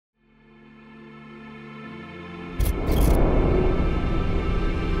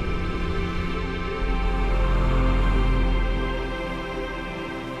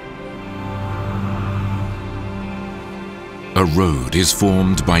A road is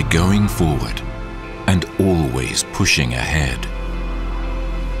formed by going forward and always pushing ahead.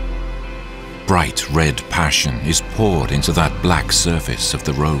 Bright red passion is poured into that black surface of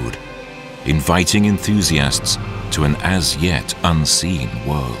the road, inviting enthusiasts to an as yet unseen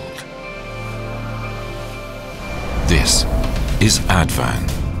world. This is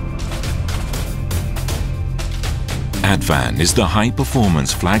ADVAN. ADVAN is the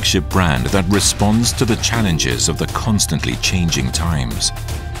high-performance flagship brand that responds to the challenges of the constantly changing times.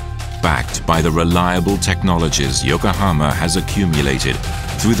 Backed by the reliable technologies Yokohama has accumulated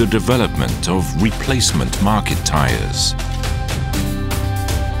through the development of replacement market tires.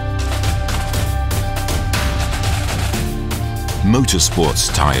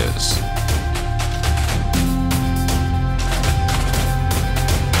 Motorsports tires.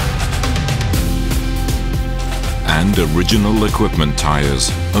 And original equipment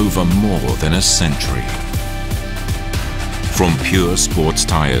tires over more than a century. From pure sports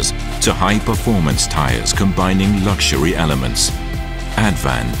tires to high-performance tires combining luxury elements,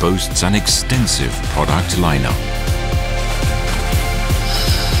 ADVAN boasts an extensive product lineup.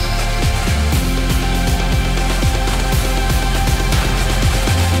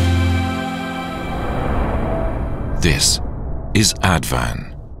 This is ADVAN.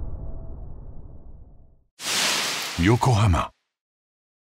 Yokohama.